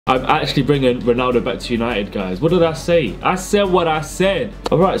I'm actually bringing Ronaldo back to United, guys. What did I say? I said what I said.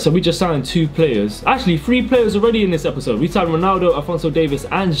 All right, so we just signed 2 players. Actually, 3 players already in this episode. We signed Ronaldo, Alphonso Davies,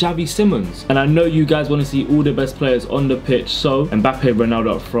 and Xavi Simons. And I know you guys want to see all the best players on the pitch. So Mbappe,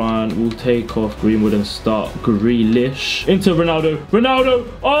 Ronaldo up front. We'll take off Greenwood and start Grealish. Into Ronaldo. Ronaldo.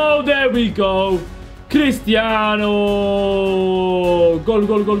 Oh, there we go. Cristiano. Goal,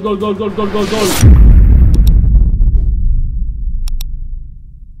 goal, goal, goal, goal, goal, goal, goal, goal.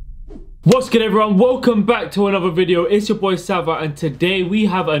 What's good, everyone? Welcome back to another video. It's your boy Sava, and today we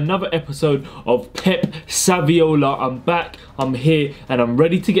have another episode of PEP SAVIOLA. I'm back, I'm here, and I'm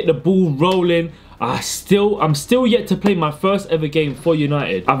ready to get the ball rolling. I'm still yet to play my first ever game for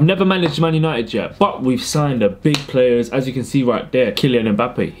United. I've never managed Man United yet, but we've signed the big players, as you can see right there. Kylian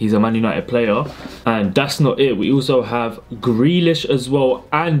Mbappe, he's a Man United player, and that's not it. We also have Grealish as well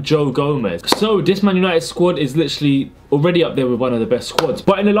and Joe Gomez. So this Man United squad is literally already up there with one of the best squads.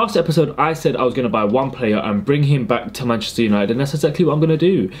 But in the last episode, I said I was going to buy one player and bring him back to Manchester United, and that's exactly what I'm going to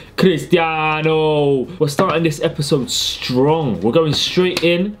do. Cristiano! We're starting this episode strong. We're going straight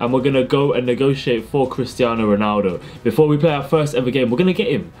in, and we're going to go and negotiate for Cristiano Ronaldo. Before we play our first ever game, we're going to get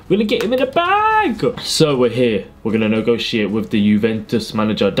him. We're going to get him in the bag! So we're here. We're going to negotiate with the Juventus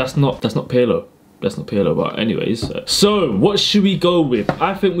manager. That's not Pirlo. That's not Pirlo, but anyways. So, what should we go with?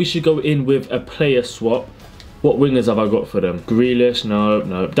 I think we should go in with a player swap. What wingers have I got for them? Grealish,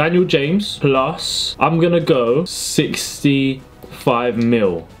 no. Daniel James, plus, I'm going to go 65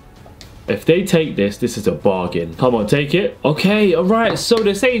 mil. If they take this, this is a bargain. Come on, take it. Okay, all right. So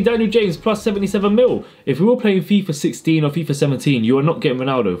they're saying Daniel James plus 77 mil. If we were playing FIFA 16 or FIFA 17, you are not getting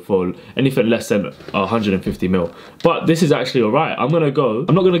Ronaldo for anything less than 150 mil. But this is actually all right. I'm not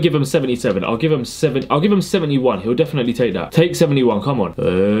going to give him 77. I'll give him 71. He'll definitely take that. Take 71. Come on.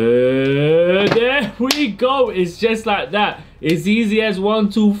 There we go. It's just like that. It's easy as 1,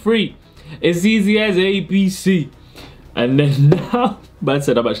 2, 3. It's easy as ABC. And then now, man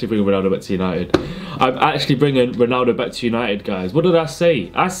said I'm actually bringing Ronaldo back to United. I'm actually bringing Ronaldo back to United, guys. What did I say?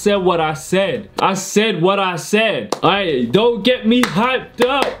 I said what I said. I said what I said. Alright, don't get me hyped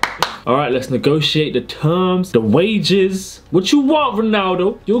up. Alright, let's negotiate the terms, the wages. What you want,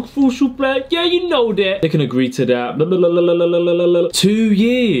 Ronaldo? You're a crucial player. Yeah, you know that. They can agree to that. 2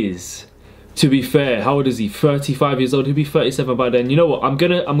 years. To be fair, how old is he? 35 years old. He'll be 37 by then. You know what? I'm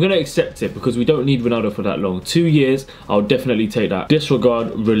gonna accept it because we don't need Ronaldo for that long. 2 years, I'll definitely take that.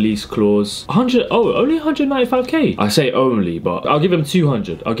 Disregard release clause. 100. Oh, only 195k. I say only, but I'll give him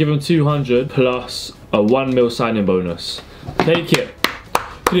 200. I'll give him 200 plus a 1 mil signing bonus. Take it.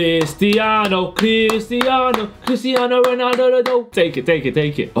 Cristiano Ronaldo. Take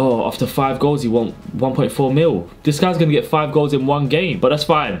it. Oh, after 5 goals, he won 1.4 mil. This guy's gonna get 5 goals in 1 game, but that's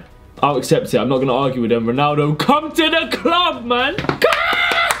fine. I'll accept it. I'm not going to argue with him. Ronaldo, come to the club, man.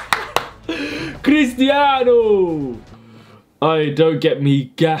 Cristiano. Don't get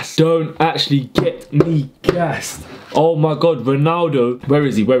me gassed. Don't actually get me gassed. Oh my God, Ronaldo. Where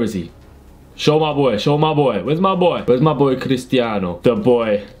is he? Show my boy. Where's my boy? Where's my boy Cristiano? The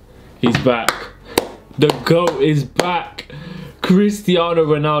boy. He's back. The GOAT is back. Cristiano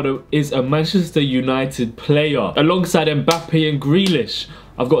Ronaldo is a Manchester United player alongside Mbappe and Grealish.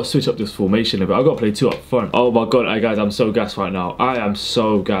 I've got to switch up this formation a bit. I've got to play 2 up front. Oh my God, guys, I'm so gassed right now. I am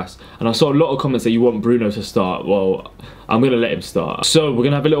so gassed. And I saw a lot of comments that you want Bruno to start. Well, I'm going to let him start. So we're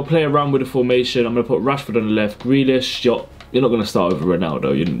going to have a little play around with the formation. I'm going to put Rashford on the left. Grealish, you're not going to start over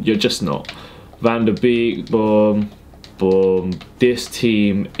Ronaldo. You're just not. Van der Beek, boom, boom. This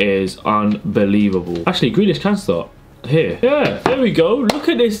team is unbelievable. Actually, Grealish can start. Here. Yeah, there we go. Look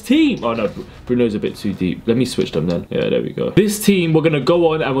at this team. Oh no, Bruno's a bit too deep. Let me switch them then. Yeah, there we go. This team, we're going to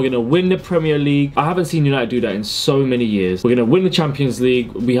go on and we're going to win the Premier League. I haven't seen United do that in so many years. We're going to win the Champions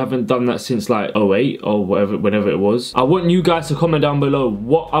League. We haven't done that since like 08 or whenever it was. I want you guys to comment down below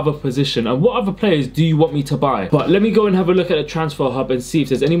what other position and what other players do you want me to buy. But let me go and have a look at the transfer hub and see if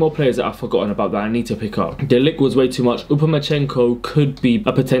there's any more players that I've forgotten about that I need to pick up. De Ligt was way too much. Upamechenko could be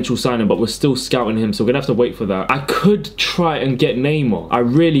a potential signing, but we're still scouting him, so we're going to have to wait for that. I could try and get Neymar. I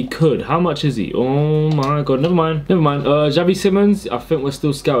really could. How much is he? Oh my God, never mind. Xavi Simons, I think we're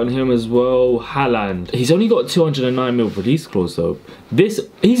still scouting him as well. Haaland, he's only got 209 mil release clause though.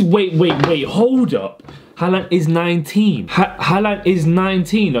 Wait, hold up. Haaland is 19. Haaland is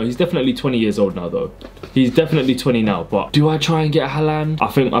 19. No, he's definitely 20 years old now though. He's definitely 20 now, but do I try and get Haaland? I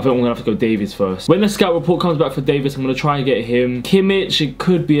think I'm gonna have to go Davies first. When the scout report comes back for Davies, I'm gonna try and get him. Kimmich, it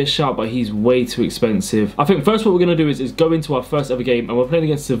could be a shout, but he's way too expensive. I think first what we're gonna do is go into our first ever game, and we're playing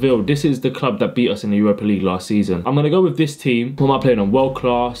against Seville. This is the club that beat us in the Europa League last season. I'm gonna go with this team. What am I playing on? World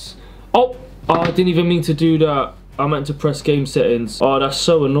class. Oh, I didn't even mean to do that. I meant to press game settings. Oh, that's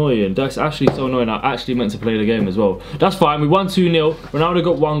so annoying. That's actually so annoying. I actually meant to play the game as well. That's fine. We won 2-0. Ronaldo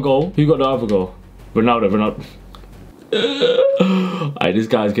got 1 goal. Who got the other goal? Ronaldo. This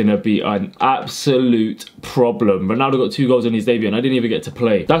guy's gonna be an absolute problem. Ronaldo got 2 goals in his debut and I didn't even get to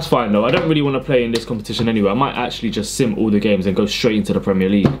play. That's fine though. I don't really want to play in this competition anyway. I might actually just sim all the games and go straight into the Premier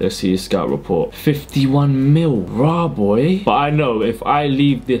League. Let's see his scout report. 51 mil, rah boy. But I know if I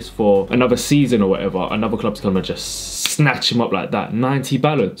leave this for another season or whatever, another club's gonna just snatch him up like that. 90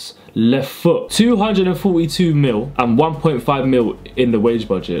 balance. Left foot, 242 mil and 1.5 mil in the wage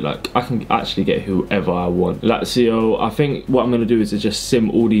budget. Like, I can actually get whoever I want. Lazio, I think what I'm gonna do is to just sim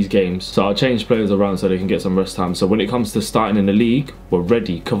all these games. So I'll change players around so they can get some rest time. So when it comes to starting in the league, we're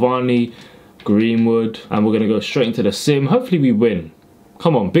ready. Cavani, Greenwood, and we're gonna go straight into the sim. Hopefully we win.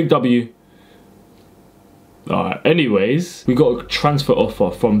 Come on, big W. Alright, anyways, we got a transfer offer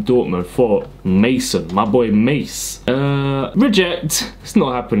from Dortmund for Mason, my boy Mace. Reject. It's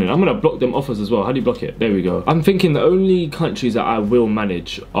not happening. I'm gonna block them offers as well. How do you block it? There we go. I'm thinking the only countries that I will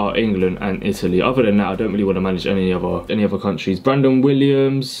manage are England and Italy. Other than that, I don't really want to manage any other countries. Brandon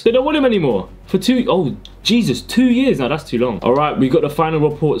Williams. They don't want him anymore. For 2, oh Jesus, 2 years now, that's too long. Alright, we got the final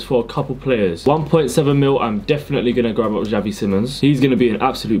reports for a couple players. 1.7 mil, I'm definitely gonna grab up Xavi Simons. He's gonna be an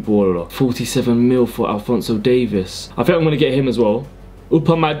absolute baller. 47 mil for Alphonso Davies. I think I'm gonna get him as well.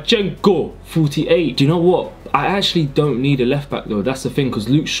 Upamechenko, 48. Do you know what? I actually don't need a left back though. That's the thing, because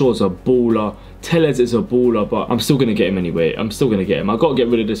Luke Shaw's a baller. Tellez is a baller, but I'm still gonna get him anyway. I'm still gonna get him. I gotta get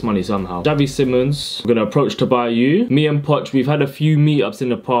rid of this money somehow. Xavi Simons, I'm gonna approach to buy you. Me and Poch, we've had a few meetups in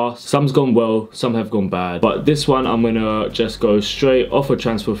the past. Some's gone well, some have gone bad. But this one, I'm gonna just go straight off a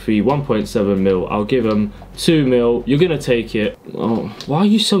transfer fee, 1.7 mil. I'll give him 2 mil. You're gonna take it. Oh, why are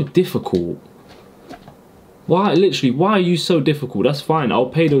you so difficult? Why, literally, why are you so difficult? That's fine. I'll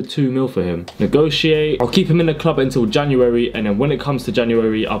pay the 2 mil for him. Negotiate. I'll keep him in the club until January, and then when it comes to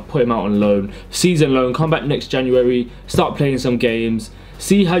January, I'll put him out on loan. Season loan. Come back next January. Start playing some games.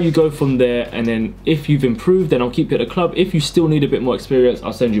 See how you go from there, and then if you've improved, then I'll keep you at the club. If you still need a bit more experience,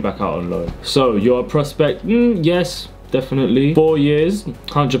 I'll send you back out on loan. So, you're a prospect? Yes. Definitely. 4 years,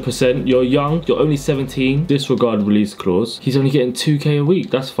 100%. You're young, you're only 17. Disregard release clause. He's only getting 2k a week.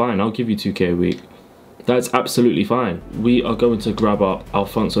 That's fine. I'll give you 2k a week. That's absolutely fine. We are going to grab up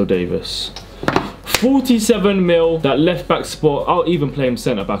Alphonso Davies. 47 mil, that left back spot. I'll even play him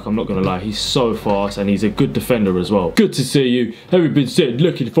centre back, I'm not gonna lie. He's so fast and he's a good defender as well. Good to see you. Having been said,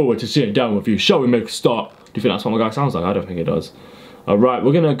 looking forward to sitting down with you. Shall we make a start? Do you think that's what my guy sounds like? I don't think it does. Alright,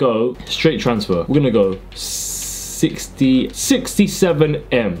 we're gonna go straight transfer. We're gonna go 67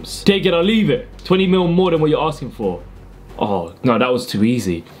 M's. Take it or leave it. 20 mil more than what you're asking for. Oh, no, that was too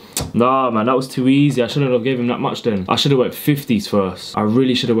easy. Nah, man, that was too easy. I shouldn't have gave him that much then. I should have went 50s first. I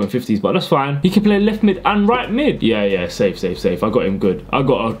really should have went 50s, but that's fine. He can play left mid and right mid. Yeah, safe. I got him good. I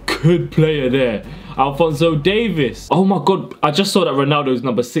got a good player there. Alphonso Davies. Oh my God, I just saw that Ronaldo's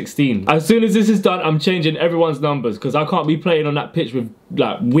number 16. As soon as this is done, I'm changing everyone's numbers because I can't be playing on that pitch with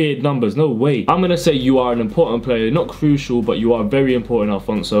like weird numbers. No way. I'm gonna say you are an important player. Not crucial, but you are very important,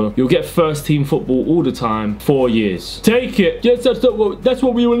 Alphonso. You'll get first team football all the time. 4 years. Take it. Yes, that's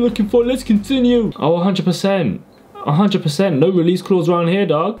what we were looking for. Let's continue. Oh, 100%. 100%. No release clause around here,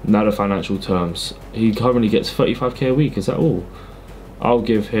 dog. Now the financial terms. He currently gets 35k a week. Is that all? I'll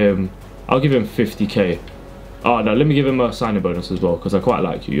give him 50k. Oh no, let me give him a signing bonus as well because I quite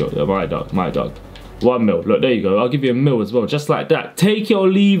like you. You're my dog. 1 mil. Look, there you go. I'll give you a mil as well, just like that. Take it or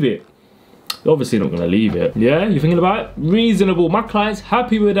leave it. You're obviously not gonna leave it. Yeah, you thinking about it? Reasonable. My client's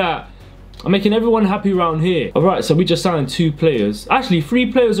happy with that. I'm making everyone happy around here. Alright, so we just signed 2 players. Actually,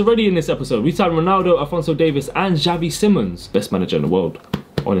 3 players already in this episode. We signed Ronaldo, Alphonso Davies, and Xavi Simons. Best manager in the world.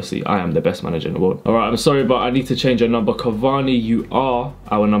 Honestly, I am the best manager in the world. Alright, I'm sorry, but I need to change your number. Cavani, you are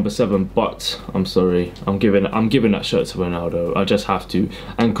our number 7, but I'm sorry. I'm giving that shirt to Ronaldo. I just have to.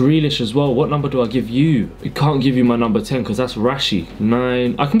 And Grealish as well. What number do I give you? I can't give you my number 10 because that's Rashi.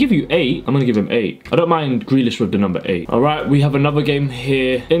 9. I can give you 8. I'm gonna give him 8. I don't mind Grealish with the number 8. Alright, we have another game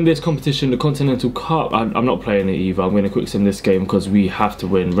here. In this competition, the Continental Cup. I'm not playing it either. I'm gonna quick sim this game because we have to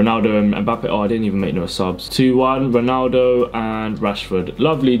win. Ronaldo and Mbappe. Oh, I didn't even make no subs. 2-1. Ronaldo and Rashford.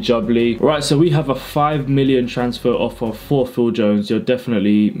 Lovely jubbly. Right, so we have a 5 million transfer offer for Phil Jones. You're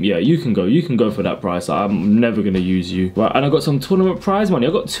definitely, yeah, you can go for that price. I'm never gonna use you. Right, and I got some tournament prize money.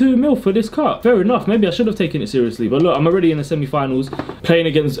 I got 2 mil for this cup. Fair enough. Maybe I should have taken it seriously, but look, I'm already in the semi-finals playing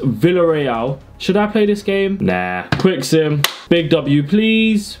against Villarreal. Should I play this game? Nah. Quick sim. Big W,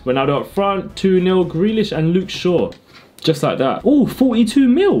 please. Ronaldo up front. 2-0. Grealish and Luke Shaw. Just like that. Oh, 42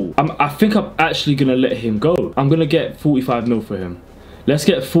 mil. I think I'm actually gonna let him go. I'm gonna get 45 mil for him. Let's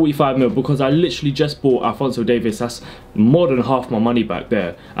get 45 mil because I literally just bought Alphonso Davies. That's more than half my money back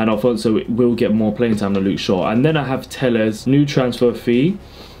there. And Alphonso will get more playing time than Luke Shaw. And then I have Tellez, new transfer fee,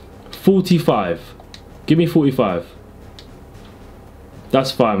 45. Give me 45. That's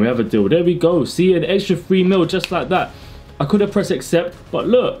fine, we have a deal. There we go. See, an extra 3 mil just like that. I could have pressed accept, but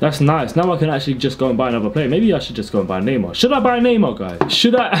look, that's nice. Now I can actually just go and buy another player. Maybe I should just go and buy Neymar. Should I buy Neymar, guys?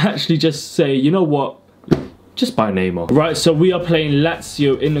 Should I actually just say, you know what? Just buy Neymar. Right, so we are playing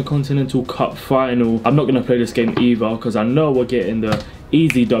Lazio in the Continental Cup final. I'm not going to play this game either because I know we're getting the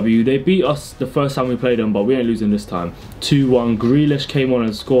easy W. They beat us the first time we played them, but we ain't losing this time. 2-1. Grealish came on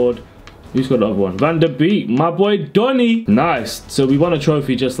and scored. Who's got the other one? Van der Beek, my boy Donny. Nice. So we won a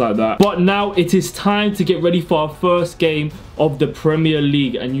trophy just like that. But now it is time to get ready for our first game of the Premier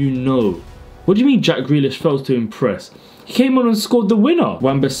League. And you know, what do you mean Jack Grealish fails to impress? He came on and scored the winner.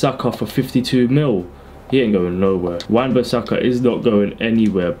 Wan-Bissaka for 52 mil. He ain't going nowhere. Wan-Bissaka is not going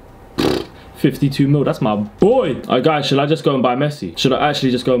anywhere. 52 mil, that's my boy. Alright guys, should I just go and buy Messi? Should I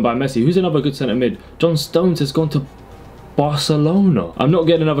actually just go and buy Messi? Who's another good centre mid? John Stones has gone to Barcelona. I'm not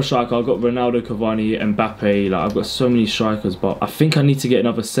getting another striker. I've got Ronaldo, Cavani, Mbappe. Like, I've got so many strikers, but I think I need to get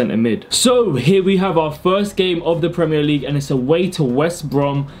another centre mid. So here we have our first game of the Premier League, and it's away to West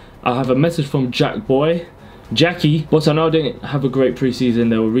Brom. I have a message from Jackie. But I know I didn't have a great preseason.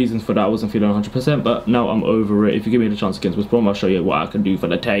 There were reasons for that. I wasn't feeling 100%, but now I'm over it. If you give me the chance against West Brom, I'll show you what I can do for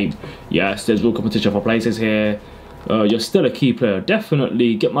the team. Yes, there's real competition for places here. You're still a key player.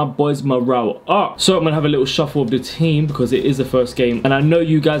 Definitely get my boys' morale up. So I'm going to have a little shuffle of the team because it is the first game. And I know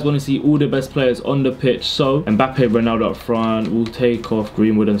you guys want to see all the best players on the pitch. So Mbappe, Ronaldo up front. We'll take off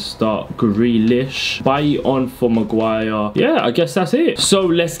Greenwood and start Grealish. Buy on for Maguire. Yeah, I guess that's it. So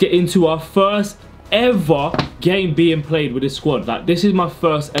let's get into our first ever game being played with this squad. Like, this is my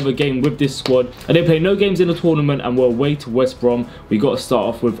first ever game with this squad. I didn't play no games in the tournament and we're away to West Brom. We got to start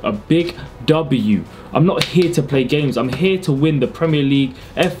off with a big W. I'm not here to play games. I'm here to win the Premier League,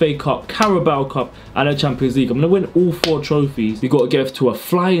 FA Cup, Carabao Cup and a Champions League. I'm going to win all 4 trophies. We got to get off to a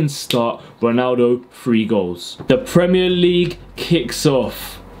flying start. Ronaldo, 3 goals. The Premier League kicks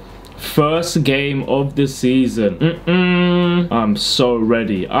off. First game of the season. I'm so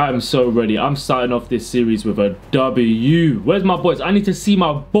ready. I'm so ready. I'm starting off this series with a W. Where's my boys? I need to see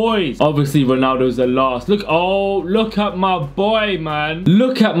my boys. Obviously, Ronaldo's the last. Look, oh, look at my boy, man.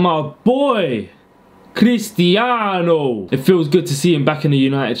 Look at my boy. Cristiano. It feels good to see him back in the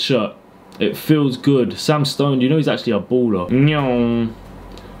United shirt. It feels good. Sam Stone, you know he's actually a baller.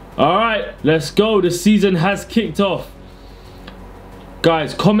 Alright, let's go. The season has kicked off.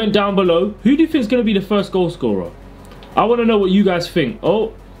 Guys, comment down below. Who do you think is going to be the first goal scorer? I want to know what you guys think.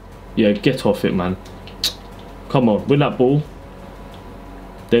 Oh, yeah, get off it, man. Come on, win that ball.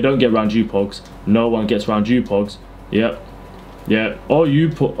 They don't get round you, Pogs. No one gets round you, Pogs. Yep. Yeah. Oh, you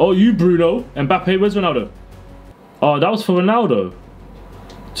Bruno. Mbappe, where's Ronaldo? Oh, that was for Ronaldo.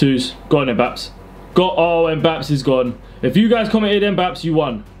 Twos. Go on, Mbappe. Oh, Mbappe is gone. If you guys commented Mbappe, you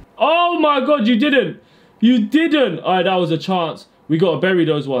won. Oh my God, you didn't. You didn't. All right, that was a chance. We got to bury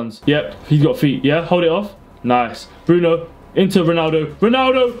those ones. Yep, he's got feet. Yeah, hold it off. Nice. Bruno, into Ronaldo.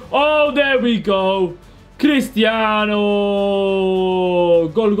 Ronaldo. Oh, there we go. Cristiano.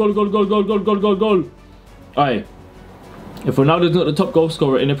 Goal, goal, goal, goal, goal, goal, goal, goal, goal. Alright. If Ronaldo's not the top goal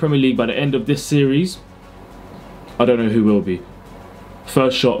scorer in the Premier League by the end of this series, I don't know who will be.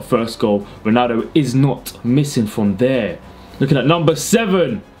 First shot, first goal. Ronaldo is not missing from there. Looking at number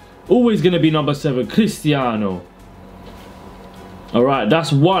 7. Always going to be number 7. Cristiano. Alright,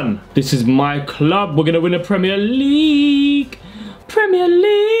 that's 1. This is my club. We're going to win the Premier League. Premier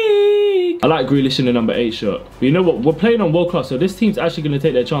League. I like Grealish in the number 8 shirt. But you know what? We're playing on world class, so this team's actually going to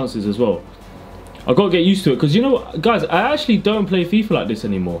take their chances as well. I've got to get used to it. Because you know what, guys, I actually don't play FIFA like this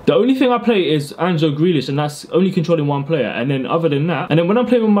anymore. The only thing I play is Angelo Grealish, and that's only controlling 1 player. And then other than that, and then when I'm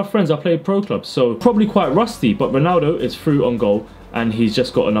playing with my friends, I play pro clubs. So probably quite rusty. But Ronaldo is through on goal, and he's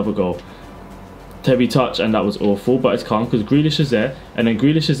just got another goal. Heavy touch, and that was awful, but it's calm because Grealish is there, and then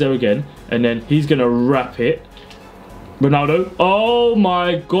Grealish is there again, and then he's gonna wrap it. Ronaldo. Oh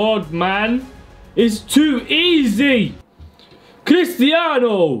my God, man. It's too easy.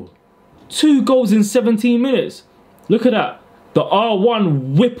 Cristiano. 2 goals in 17 minutes. Look at that. The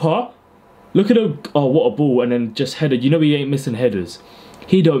R1 whipper. Look at him. Oh, what a ball. And then just headed. You know he ain't missing headers.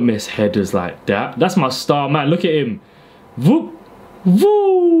 He don't miss headers like that. That's my star, man. Look at him. Whoop.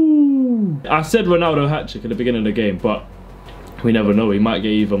 Woo! I said Ronaldo hat-trick at the beginning of the game, but we never know. He might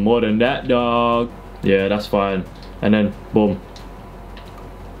get even more than that, dog. Yeah, that's fine. And then, boom.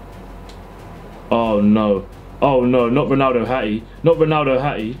 Oh, no. Oh, no. Not Ronaldo Hattie. Not Ronaldo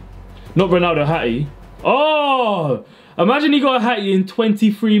Hattie. Not Ronaldo Hattie. Oh! Imagine he got a hat in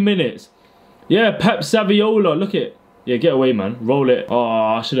 23 minutes. Yeah, Pep Saviola. Look it. Yeah, get away, man. Roll it. Oh,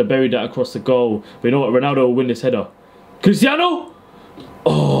 I should have buried that across the goal. But you know what? Ronaldo will win this header. Cristiano?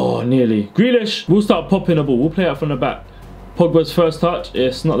 Oh, nearly. Grealish. We'll start popping the ball. We'll play out from the back. Pogba's first touch.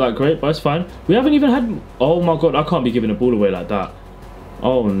 It's not that great, but it's fine. We haven't even had... Oh, my God. I can't be giving the ball away like that.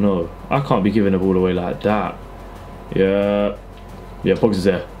 Oh, no. I can't be giving the ball away like that. Yeah. Yeah, Pogs is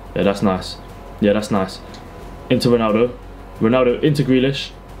there. Yeah, that's nice. Yeah, that's nice. Into Ronaldo. Ronaldo into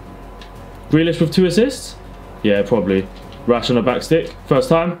Grealish. Grealish with 2 assists? Yeah, probably. Rash on the back stick. First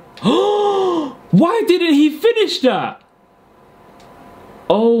time. Why didn't he finish that?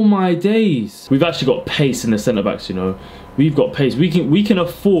 Oh my days. We've actually got pace in the centre backs, you know. We've got pace. We can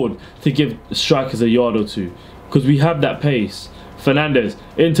afford to give strikers a yard or two because we have that pace. Fernandez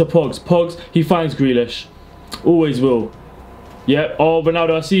into Pogs. Pogs, he finds Grealish. Always will. Yep. Oh,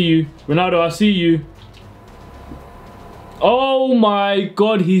 Ronaldo, I see you. Ronaldo, I see you. Oh my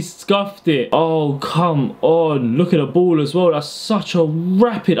God, he scuffed it. Oh, come on. Look at the ball as well. That's such a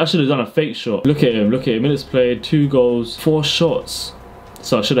rapid... I should have done a fake shot. Look at him. Look at him. Minutes played, 2 goals, 4 shots.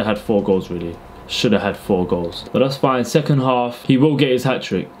 So I should have had 4 goals, really. Should have had 4 goals. But that's fine. Second half, he will get his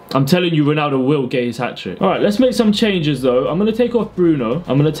hat-trick. I'm telling you, Ronaldo will get his hat-trick. All right, let's make some changes, though. I'm going to take off Bruno.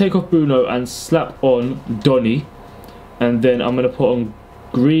 I'm going to take off Bruno and slap on Donny. And then I'm going to put on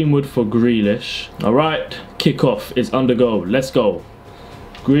Greenwood for Grealish. All right, kickoff is under goal. Let's go.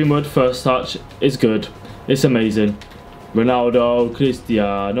 Greenwood first touch is good. It's amazing. Ronaldo,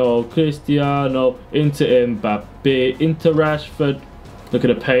 Cristiano, into Mbappe, into Rashford. Look at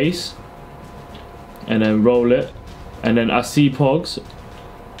the pace. And then roll it. And then I see Pogs.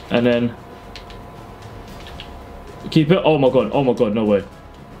 And then keep it. Oh my God, no way.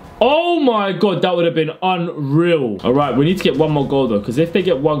 Oh my God, that would have been unreal. All right, we need to get 1 more goal though, because if they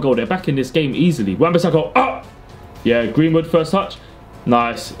get 1 goal, they're back in this game easily. Wan-Bissaka, up! Yeah, Greenwood first touch.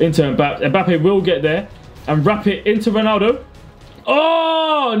 Nice. Into Mbappe. Mbappe will get there and wrap it into Ronaldo.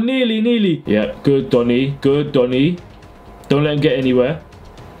 Oh, nearly. Yeah, good Donny. Good Donny. Don't let him get anywhere.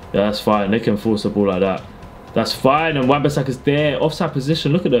 Yeah, that's fine. They can force the ball like that. That's fine. And Wan-Bissaka's there. Offside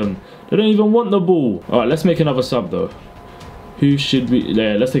position. Look at them. They don't even want the ball. All right, let's make another sub though. Who should we...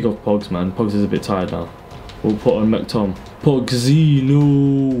 Yeah, let's take off Pogs, man. Pogs is a bit tired now. We'll put on McTom.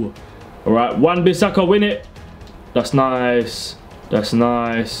 Pogsino. All right, Wan-Bissaka, win it. That's nice. That's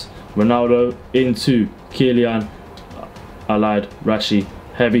nice. Ronaldo into Kylian. I lied. Rashi.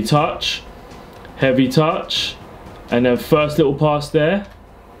 Heavy touch. Heavy touch. And then first little pass there.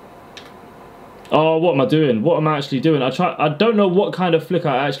 Oh, what am I doing? What am I actually doing? I don't know what kind of flick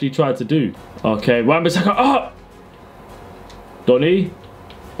I actually tried to do. Okay, Wan-Bissaka up. Donny.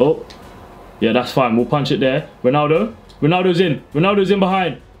 Oh. Yeah, that's fine. We'll punch it there. Ronaldo. Ronaldo's in. Ronaldo's in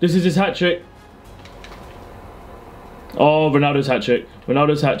behind. This is his hat-trick. Oh, Ronaldo's hat-trick.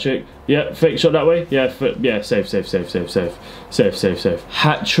 Ronaldo's hat-trick. Yeah, fake shot that way. Yeah, yeah, safe.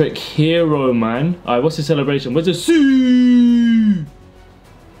 Hat-trick hero, man. Alright, what's the celebration? Where's the see?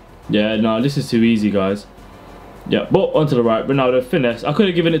 Yeah, no, this is too easy, guys. Yeah, ball onto the right. Ronaldo, finesse. I could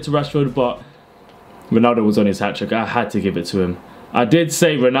have given it to Rashford, but Ronaldo was on his hat-trick. I had to give it to him. I did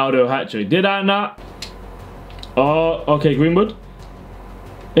say Ronaldo hat-trick. Did I not? Oh, okay, Greenwood.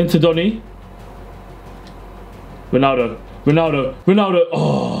 Into Donny. Ronaldo.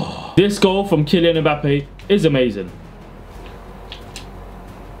 Oh. This goal from Kylian Mbappe is amazing.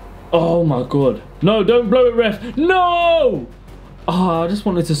 Oh my God. No, don't blow it, ref. No! Oh, I just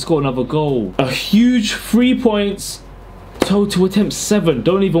wanted to score another goal. A huge 3 points. Total attempts 7.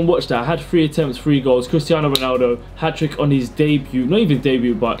 Don't even watch that. I had 3 attempts, 3 goals. Cristiano Ronaldo, hat-trick on his debut. Not even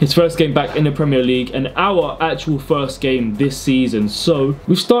debut, but his first game back in the Premier League and our actual first game this season. So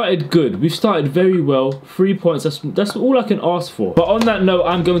we've started good. We've started very well. 3 points. That's all I can ask for. But on that note,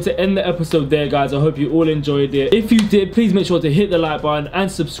 I'm going to end the episode there, guys. I hope you all enjoyed it. If you did, please make sure to hit the like button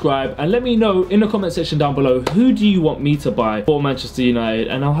and subscribe. And let me know in the comment section down below, who do you want me to buy for Manchester United?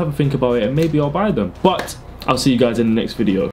 And I'll have a think about it and maybe I'll buy them. But I'll see you guys in the next video.